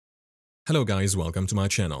Hello guys, welcome to my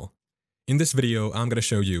channel. In this video, I'm gonna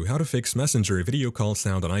show you how to fix Messenger video call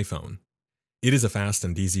sound on iPhone. It is a fast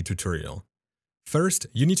and easy tutorial. First,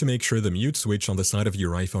 you need to make sure the mute switch on the side of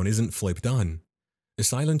your iPhone isn't flipped on. A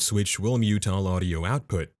silent switch will mute all audio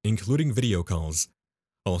output, including video calls.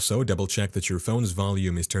 Also, double check that your phone's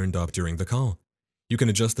volume is turned up during the call. You can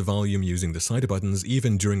adjust the volume using the side buttons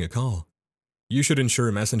even during a call. You should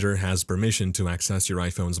ensure Messenger has permission to access your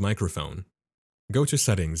iPhone's microphone. Go to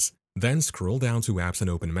Settings, then scroll down to Apps and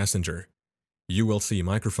open Messenger. You will see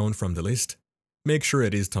Microphone from the list. Make sure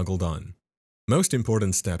it is toggled on. Most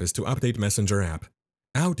important step is to update Messenger app.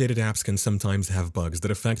 Outdated apps can sometimes have bugs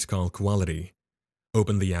that affect call quality.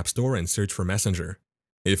 Open the App Store and search for Messenger.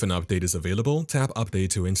 If an update is available, tap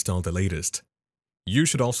Update to install the latest. You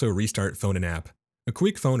should also restart phone and app. A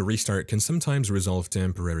quick phone restart can sometimes resolve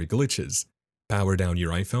temporary glitches. Power down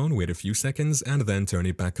your iPhone, wait a few seconds, and then turn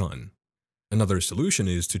it back on. Another solution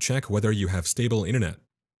is to check whether you have stable internet.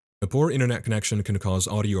 A poor internet connection can cause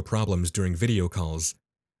audio problems during video calls.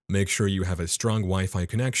 Make sure you have a strong Wi-Fi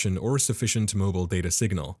connection or sufficient mobile data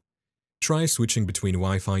signal. Try switching between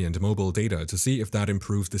Wi-Fi and mobile data to see if that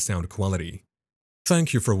improves the sound quality.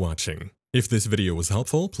 Thank you for watching. If this video was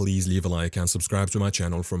helpful, please leave a like and subscribe to my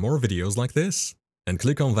channel for more videos like this. And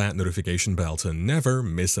click on that notification bell to never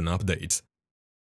miss an update.